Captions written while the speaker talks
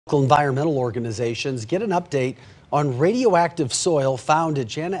Environmental organizations get an update on radioactive soil found at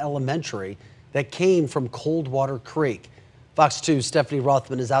Jana Elementary that came from Coldwater Creek. Fox 2's Stephanie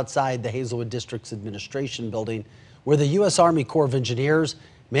Rothman is outside the Hazelwood District's administration building, where the U.S. Army Corps of Engineers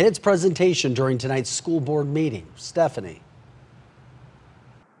made its presentation during tonight's school board meeting. Stephanie.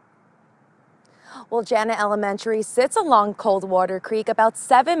 Well, Jana Elementary sits along Coldwater Creek about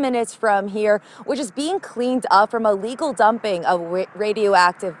 7 minutes from here, which is being cleaned up from illegal dumping of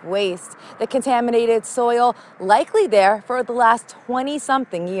radioactive waste. The contaminated soil likely there for the last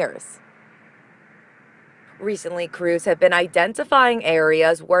 20-something years. Recently, crews have been identifying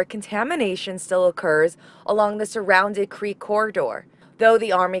areas where contamination still occurs along the surrounded creek corridor. Though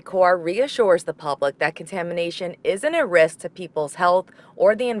the Army Corps reassures the public that contamination isn't a risk to people's health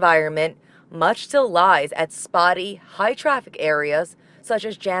or the environment, much still lies at spotty, high-traffic areas such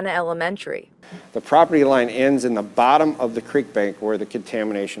as Jana Elementary. The property line ends in the bottom of the creek bank where the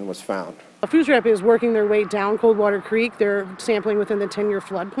contamination was found. A food scrap is working their way down Coldwater Creek. They're sampling within the 10-year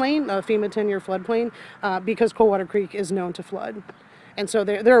floodplain, FEMA 10-year floodplain, because Coldwater Creek is known to flood. And so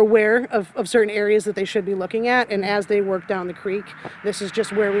they're aware of certain areas that they should be looking at, and as they work down the creek, this is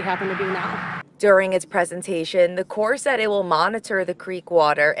just where we happen to be now. During its presentation, the Corps said it will monitor the creek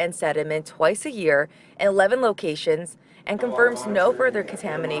water and sediment twice a year in 11 locations and confirms no further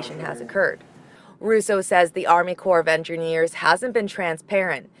contamination has occurred. Russo says the Army Corps of Engineers hasn't been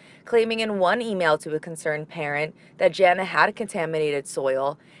transparent, claiming in one email to a concerned parent that Jana had contaminated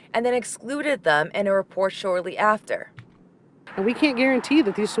soil and then excluded them in a report shortly after. And we can't guarantee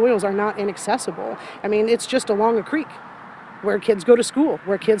that these soils are not inaccessible. I mean, it's just along a creek where kids go to school,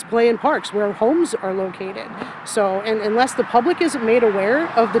 where kids play in parks, where homes are located. So, and unless the public is made aware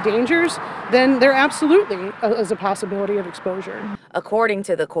of the dangers, then there absolutely is a possibility of exposure. According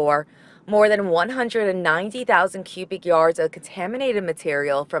to the Corps, more than 190,000 cubic yards of contaminated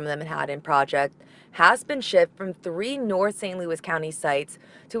material from the Manhattan Project has been shipped from 3 North St. Louis County sites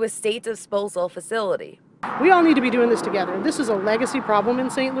to a state disposal facility. We all need to be doing this together. This is a legacy problem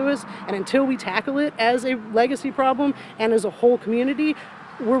in St. Louis, and until we tackle it as a legacy problem and as a whole community,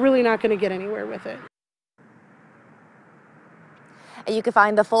 we're really not going to get anywhere with it. You can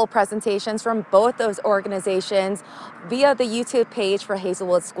find the full presentations from both those organizations via the YouTube page for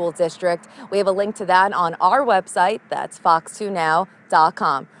Hazelwood School District. We have a link to that on our website. That's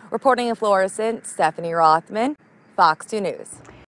fox2now.com. Reporting in Florissant, Stephanie Rothman, Fox 2 News.